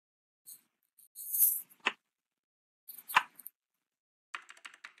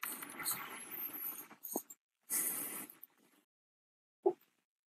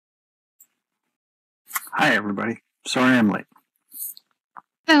Hi, everybody. Sorry I'm late.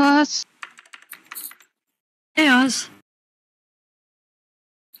 Hey, Oz. Hey, Oz.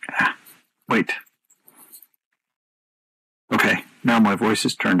 Wait. Okay, now my voice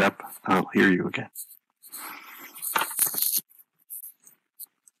is turned up. I'll hear you again.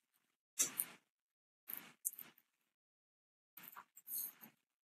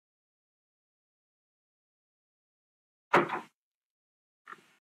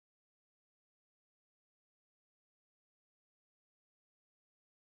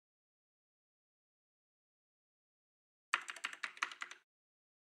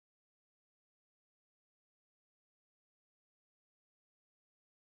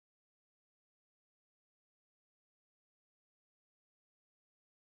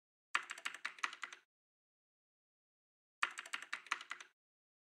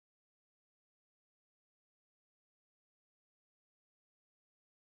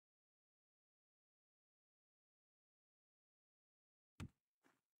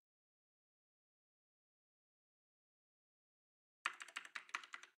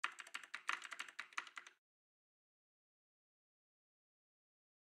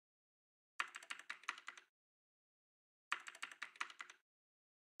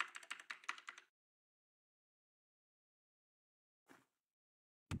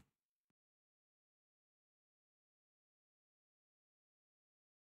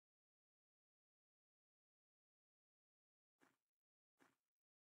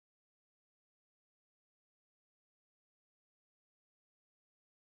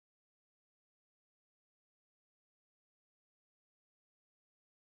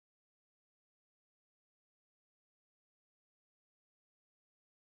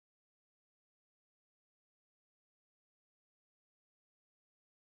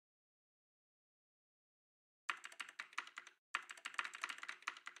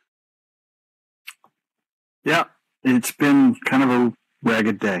 Yeah, it's been kind of a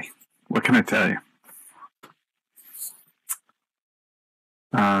ragged day. What can I tell you?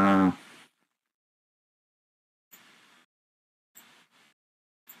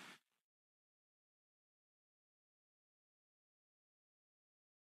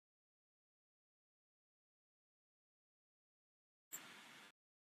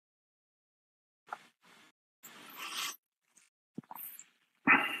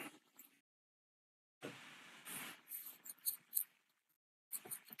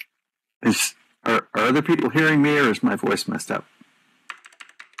 Are other people hearing me, or is my voice messed up?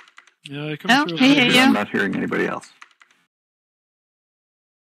 Yeah, I come through. Hey, Because I'm not hearing anybody else.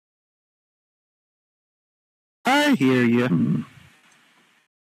 I hear you.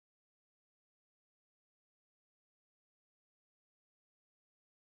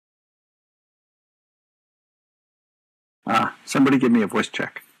 Somebody give me a voice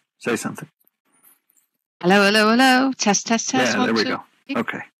check. Say something. Hello, hello, hello. Test, test, test. Yeah, there we go.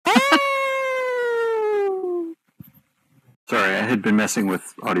 Okay. Sorry, I had been messing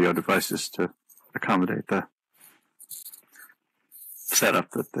with audio devices to accommodate the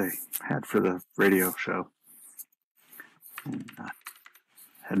setup that they had for the radio show. And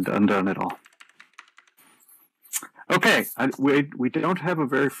hadn't undone it all. Okay, we don't have a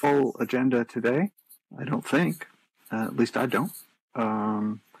very full agenda today, I don't think. At least I don't.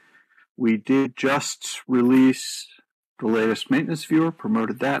 We did just release the latest maintenance viewer,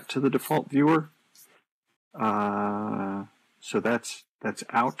 promoted that to the default viewer. So that's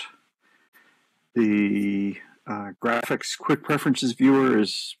out. The graphics quick preferences viewer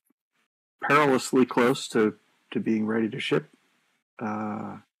is perilously close to being ready to ship.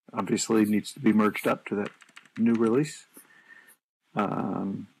 Obviously needs to be merged up to that new release.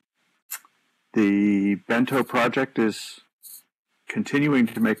 The Bento project is continuing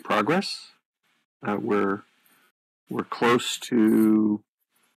to make progress. We're close to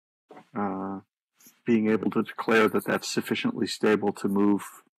being able to declare that that's sufficiently stable to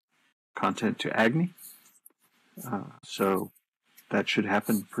move content to Agni. So that should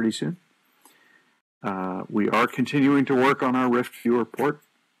happen pretty soon. We are continuing to work on our Rift viewer port,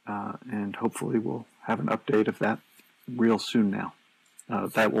 and hopefully we'll have an update of that real soon now.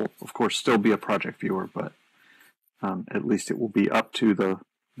 That will, of course, still be a project viewer, but at least it will be up to the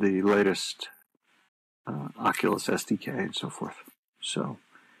latest Oculus SDK and so forth. So,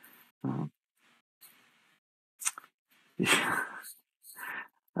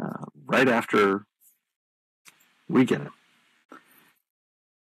 right after we get it.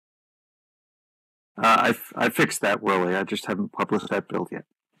 I fixed that, Willie. I just haven't published that build yet.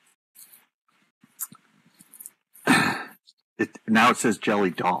 Now it says Jelly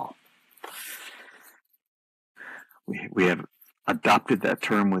Doll. We have adopted that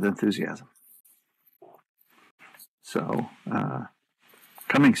term with enthusiasm. So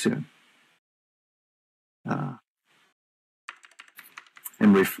coming soon. And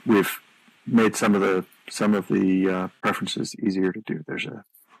we've made some of the preferences easier to do. There's a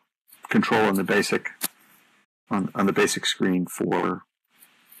control on the basic on the basic screen for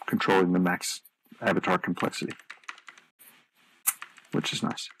controlling the max avatar complexity, which is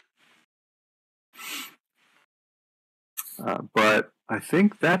nice. But I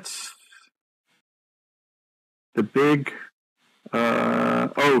think that's the big.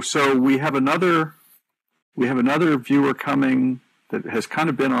 So we have another viewer coming that has kind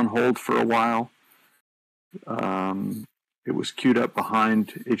of been on hold for a while. It was queued up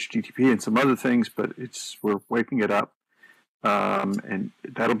behind HTTP and some other things, but we're waking it up, and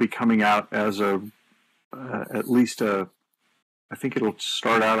that'll be coming out as at least I think it'll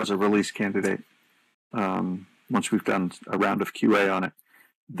start out as a release candidate once we've done a round of QA on it.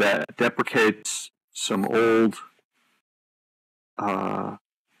 That deprecates some old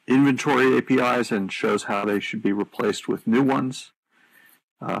inventory APIs and shows how they should be replaced with new ones.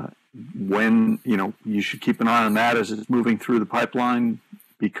 When you should keep an eye on that as it's moving through the pipeline,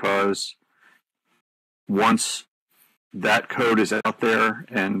 because once that code is out there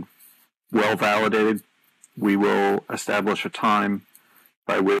and well validated, we will establish a time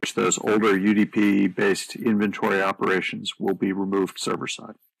by which those older UDP-based inventory operations will be removed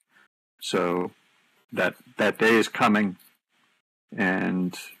server-side. So that day is coming,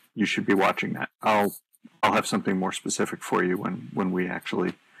 and you should be watching that. I'll have something more specific for you when we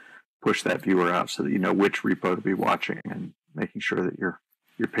actually push that viewer out, so that you know which repo to be watching and making sure that you're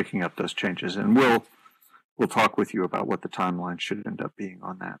picking up those changes. And we'll talk with you about what the timeline should end up being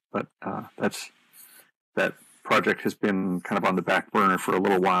on that. But that project has been kind of on the back burner for a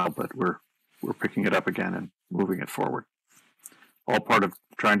little while, but we're picking it up again and moving it forward. All part of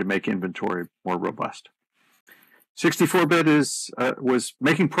trying to make inventory more robust. 64-bit was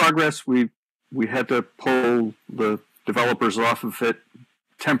making progress. We had to pull the developers off of it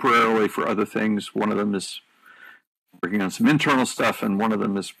temporarily for other things. One of them is working on some internal stuff, and one of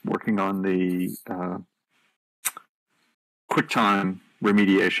them is working on the QuickTime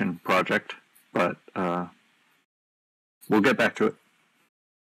remediation project. But we'll get back to it.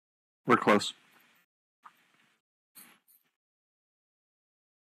 We're close.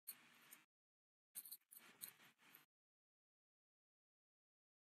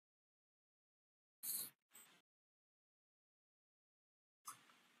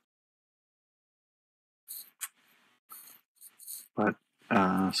 But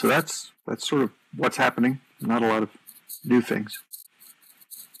so that's sort of what's happening. Not a lot of new things.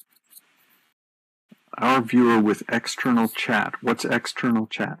 Our viewer with external chat. What's external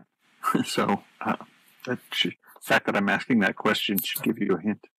chat? So the fact that I'm asking that question should give you a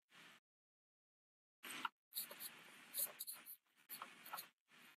hint.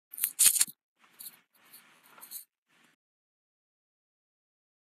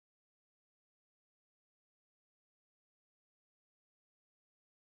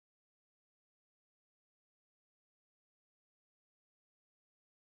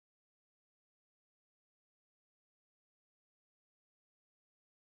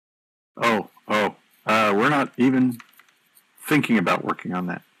 We're not even thinking about working on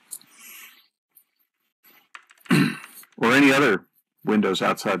that. Or any other windows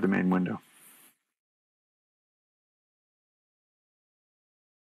outside the main window.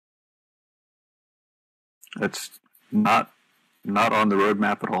 That's not on the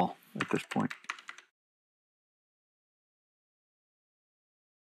roadmap at all at this point.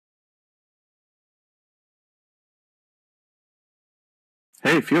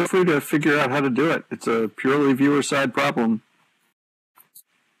 Hey, feel free to figure out how to do it. It's a purely viewer side problem.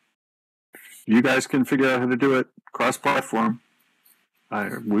 You guys can figure out how to do it cross-platform.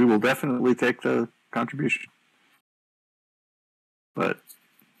 We will definitely take the contribution. But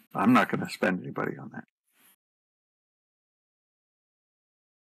I'm not going to spend anybody on that.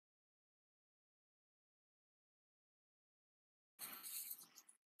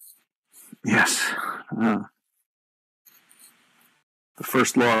 Yes. The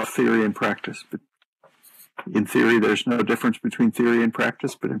first law of theory and practice. But in theory, there's no difference between theory and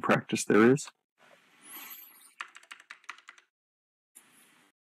practice, but in practice, there is.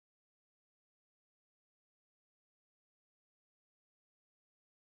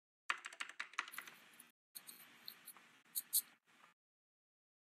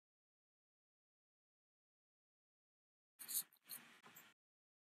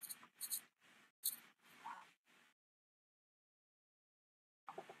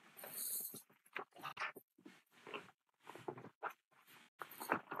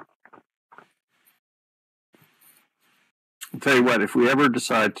 tell you what, if we ever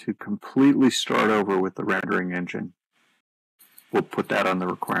decide to completely start over with the rendering engine, we'll put that on the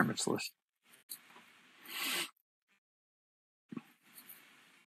requirements list.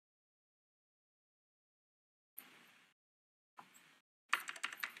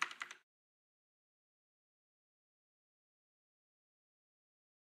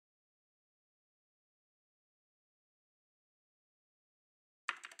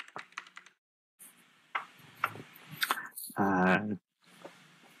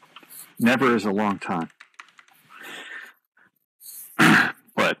 Never is a long time.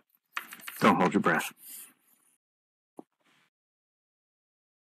 But don't hold your breath.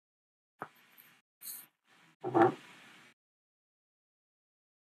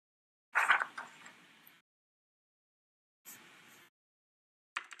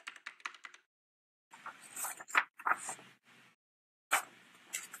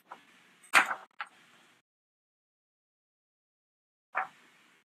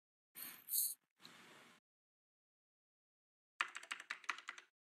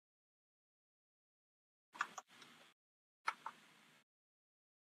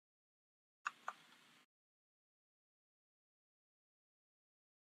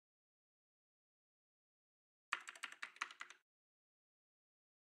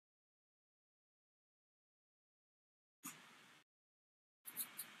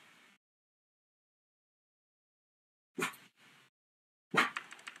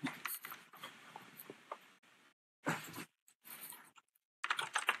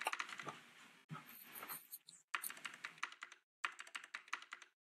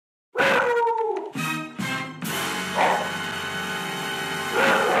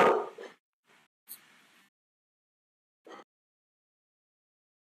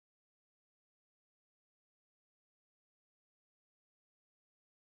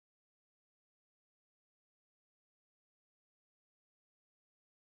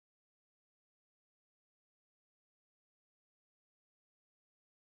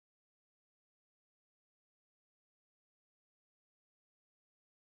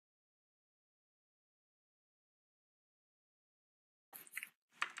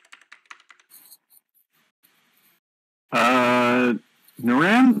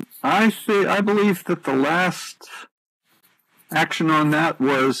 Naran, I believe that the last action on that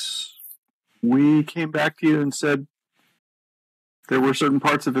was we came back to you and said there were certain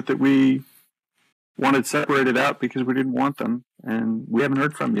parts of it that we wanted separated out because we didn't want them, and we haven't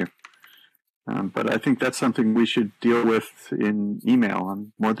heard from you. But I think that's something we should deal with in email.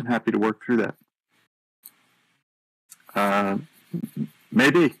 I'm more than happy to work through that.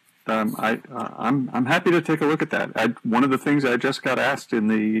 Maybe. I'm happy to take a look at that. One of the things I just got asked in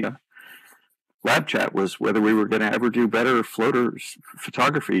the lab chat was whether we were going to ever do better floaters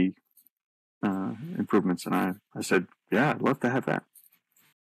photography improvements, and I said, yeah, I'd love to have that.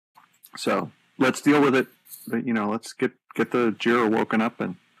 So let's deal with it. But, let's get the Jira woken up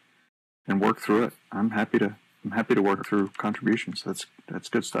and work through it. I'm happy to work through contributions. That's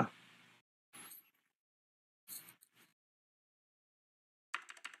good stuff.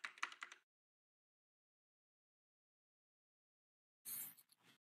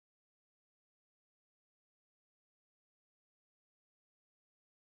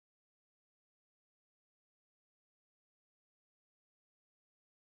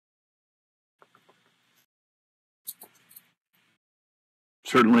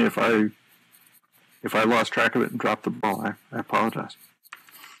 Certainly, if I lost track of it and dropped the ball, I apologize.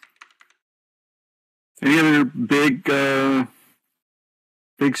 Any other big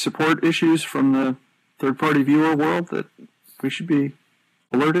support issues from the third-party viewer world that we should be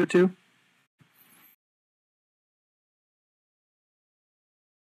alerted to?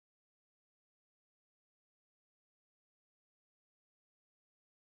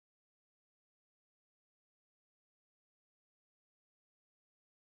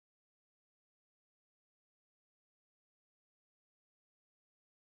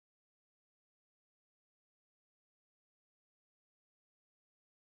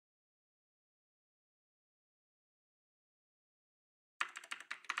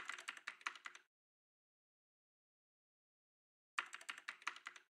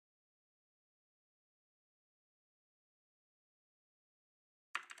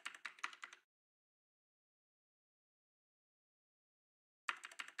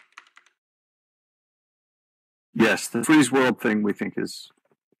 Yes, the freeze world thing we think is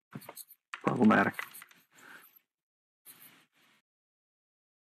problematic.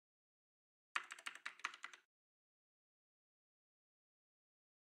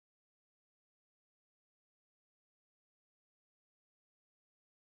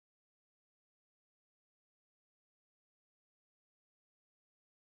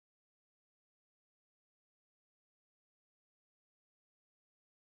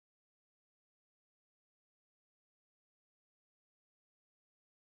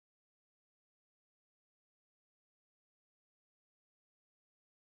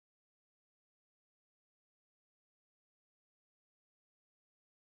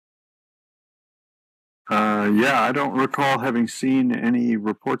 Yeah, I don't recall having seen any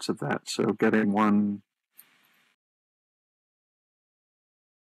reports of that, so getting one...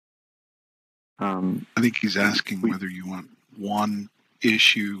 I think he's asking whether you want one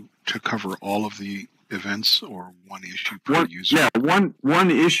issue to cover all of the events or one issue per user. Yeah, one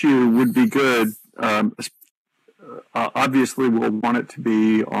issue would be good. Obviously, we'll want it to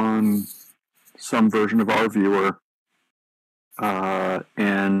be on some version of our viewer,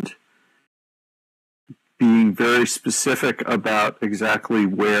 and being very specific about exactly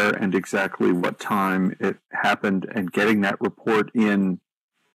where and exactly what time it happened, and getting that report in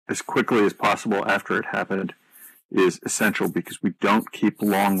as quickly as possible after it happened is essential, because we don't keep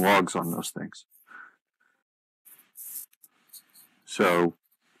long logs on those things. So,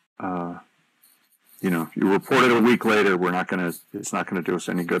 if you report it a week later, it's not gonna do us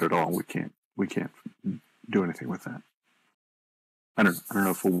any good at all. We can't do anything with that. I don't know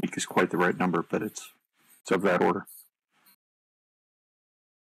if a week is quite the right number, but it's of that order.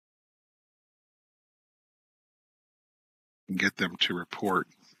 Get them to report,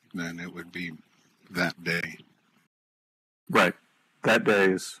 then it would be that day. Right. That day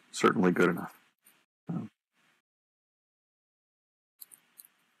is certainly good enough.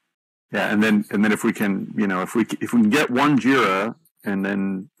 Yeah, and then if we can, if we can get one JIRA and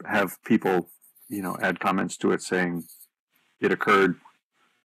then have people, add comments to it saying it occurred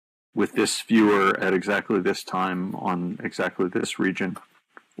with this viewer at exactly this time on exactly this region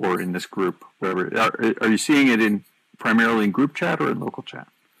or in this group, whatever. Are you seeing it primarily in group chat or in local chat,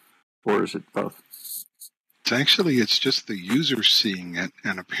 or is it both? It's just the user seeing it,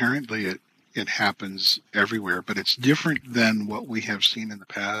 and apparently it happens everywhere, but it's different than what we have seen in the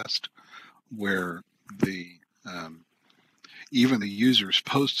past, where even the user's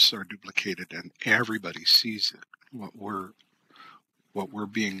posts are duplicated and everybody sees it. What we're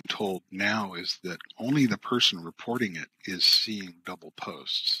being told now is that only the person reporting it is seeing double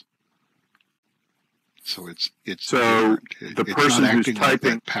posts. So it's so different. The person who's typing like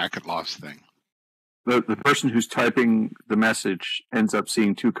that packet loss thing. The person who's typing the message ends up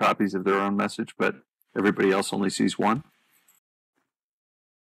seeing two copies of their own message, but everybody else only sees one?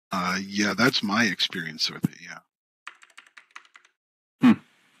 Yeah, that's my experience with it, yeah.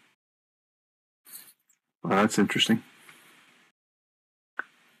 Well, that's interesting.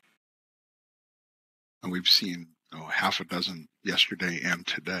 And we've seen half a dozen yesterday and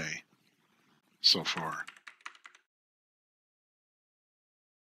today so far.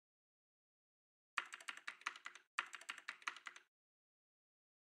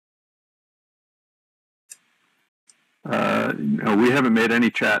 No, we haven't made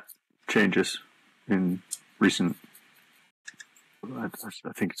any chat changes in recent, I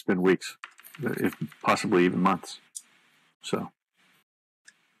think it's been weeks, if possibly even months. So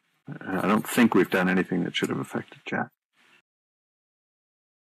I don't think we've done anything that should have affected chat.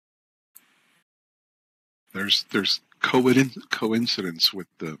 There's coincidence with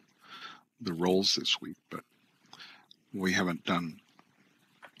the roles this week, but we haven't done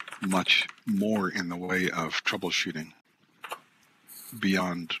much more in the way of troubleshooting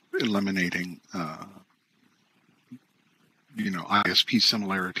beyond eliminating ISP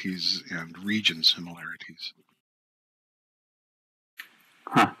similarities and region similarities.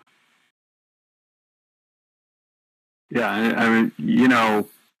 Huh. Yeah, I mean,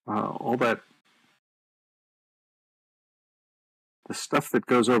 all that, the stuff that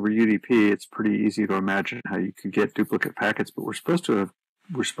goes over UDP, it's pretty easy to imagine how you could get duplicate packets, but we're supposed to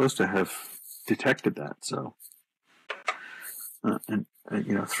have detected that, so and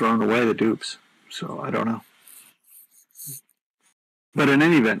thrown away the dupes. So I don't know. But in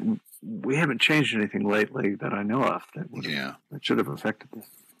any event, we haven't changed anything lately that I know of that should have affected this.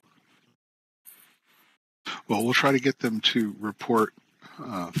 Well, we'll try to get them to report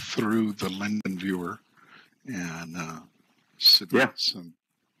through the Linden viewer and submit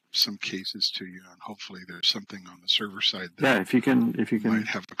some cases to you, and hopefully there's something on the server side that if you can might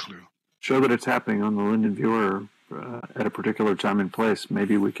have a clue. Show that it's happening on the Linden viewer at a particular time and place.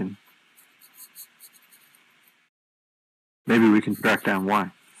 Maybe we can track down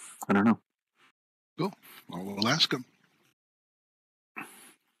why. I don't know. Cool. Well, we'll ask them.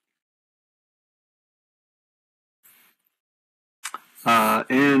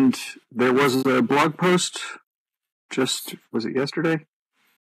 And there was a blog post, was it yesterday,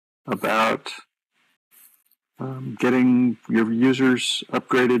 about getting your users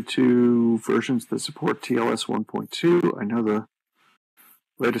upgraded to versions that support TLS 1.2. I know the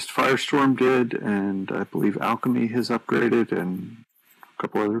latest Firestorm did, and I believe Alchemy has upgraded, and a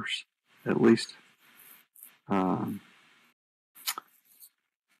couple others, at least.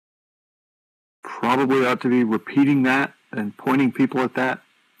 probably ought to be repeating that and pointing people at that,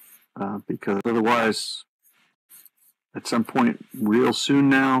 because otherwise, at some point real soon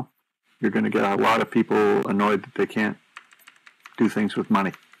now, you're going to get a lot of people annoyed that they can't do things with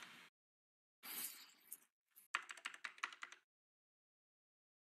money.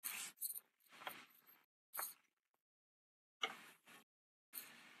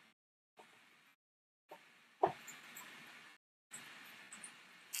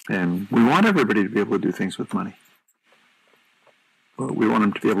 And we want everybody to be able to do things with money. But we want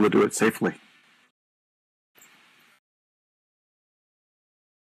them to be able to do it safely.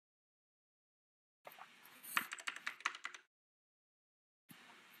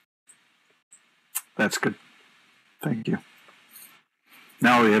 That's good. Thank you.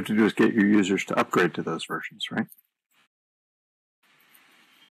 Now all you have to do is get your users to upgrade to those versions, right?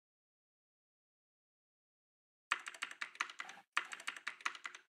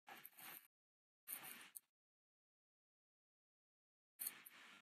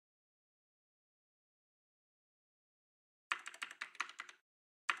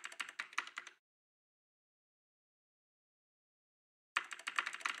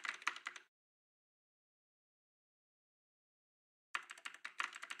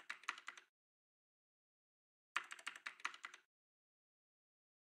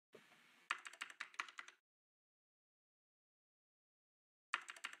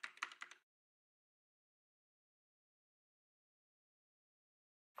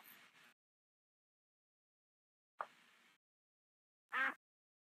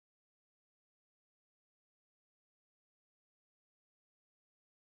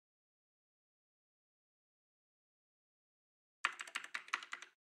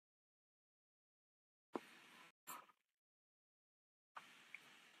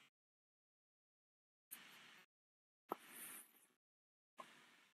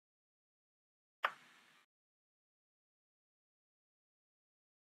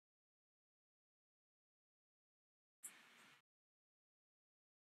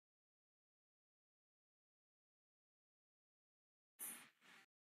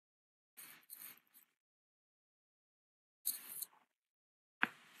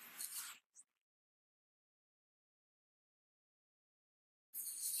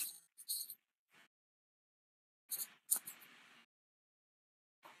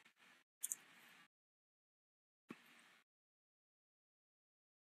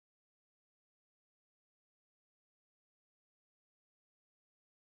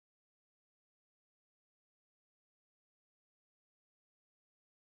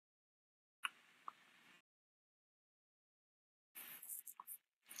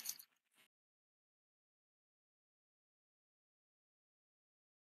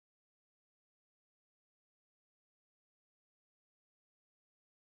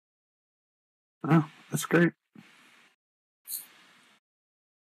 Oh, that's great.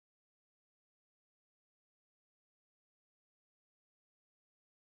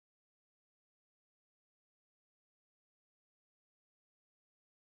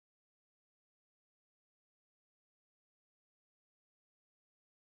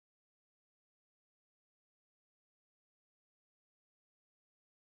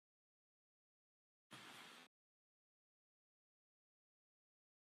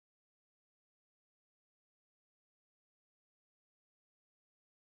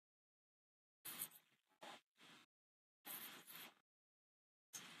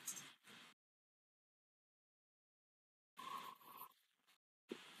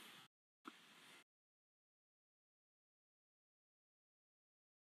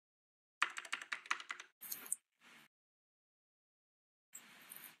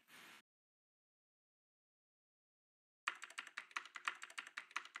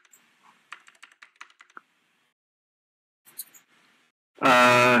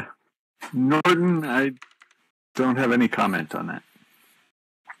 Norton, I don't have any comment on that.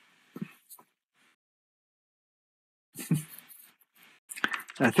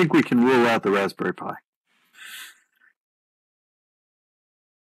 I think we can rule out the Raspberry Pi.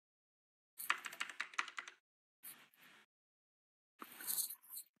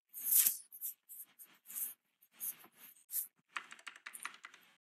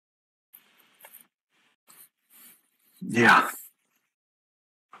 Yeah.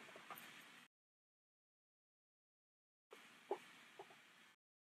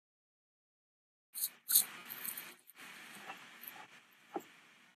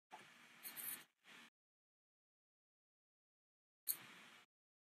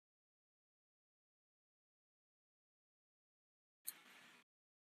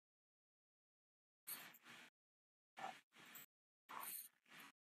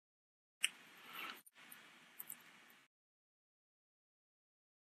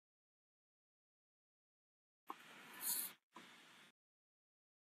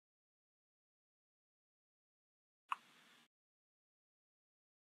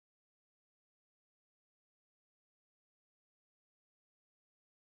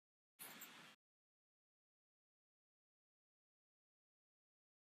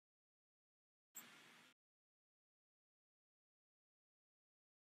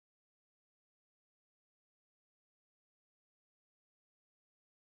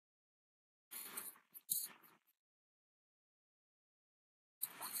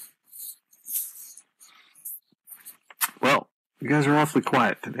 You guys are awfully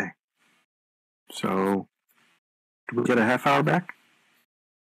quiet today. So, do we get a half hour back?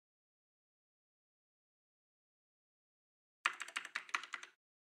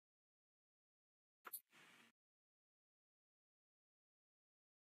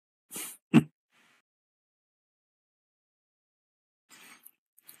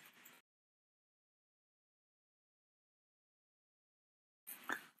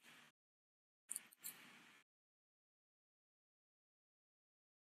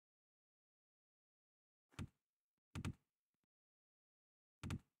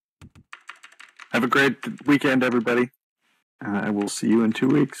 Have a great weekend, everybody. I will see you in 2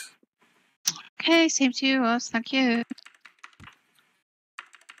 weeks. Okay, same to you, Ross. Thank you.